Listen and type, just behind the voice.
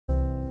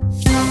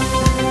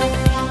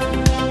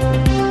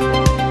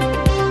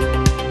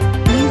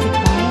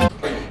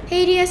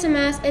Hey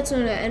DSMS, it's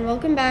Luna, and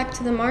welcome back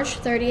to the March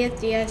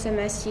 30th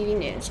DSMS TV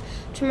News.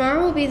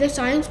 Tomorrow will be the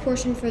science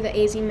portion for the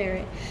AZ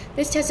Merit.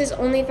 This test is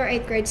only for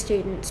 8th grade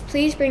students.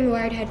 Please bring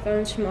wired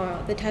headphones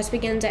tomorrow. The test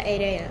begins at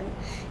 8 a.m.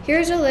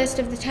 Here's a list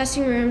of the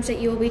testing rooms that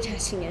you will be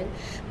testing in.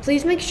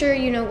 Please make sure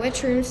you know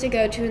which rooms to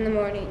go to in the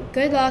morning.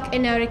 Good luck,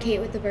 and now to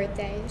Kate with the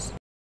birthdays.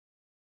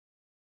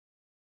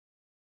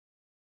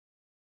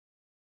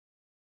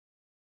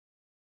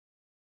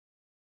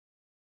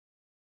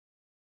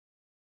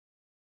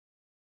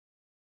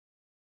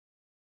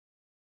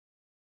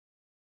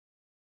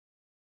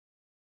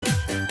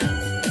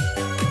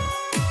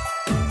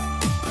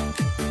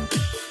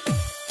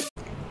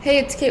 Hey,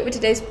 it's Kate with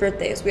today's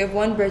birthdays. We have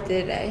one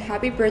birthday today.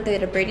 Happy birthday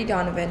to Brady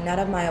Donovan, Nat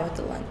of Maya with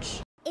the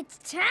lunch. It's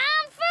time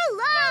for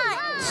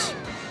lunch!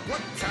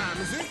 What time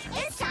is it?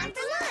 It's time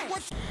for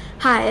lunch!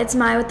 Hi, it's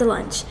Maya with the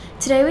lunch.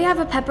 Today we have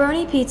a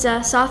pepperoni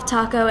pizza, soft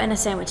taco, and a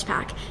sandwich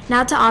pack.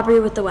 Now to Aubrey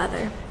with the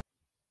weather.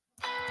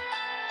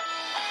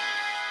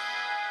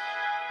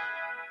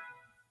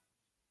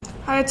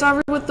 Hi, it's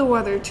Aubrey with the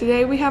weather.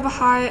 Today we have a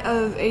high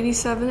of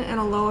 87 and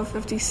a low of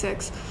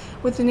 56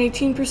 with an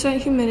 18%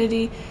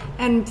 humidity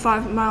and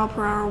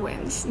 5-mile-per-hour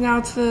winds.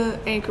 Now to the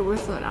anchor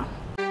with Luna.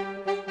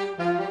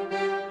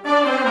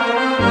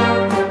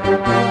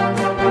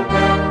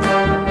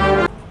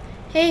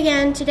 Hey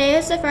again, today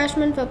is the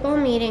freshman football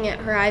meeting at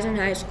Horizon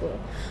High School.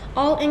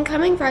 All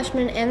incoming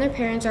freshmen and their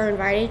parents are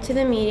invited to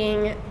the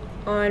meeting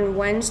on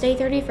Wednesday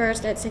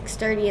 31st at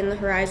 6:30 in the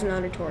Horizon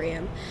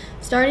Auditorium.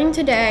 Starting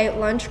today,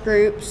 lunch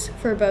groups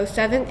for both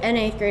 7th and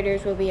 8th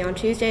graders will be on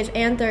Tuesdays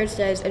and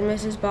Thursdays in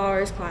Mrs.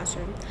 Bauer's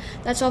classroom.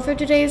 That's all for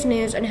today's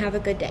news, and have a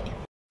good day.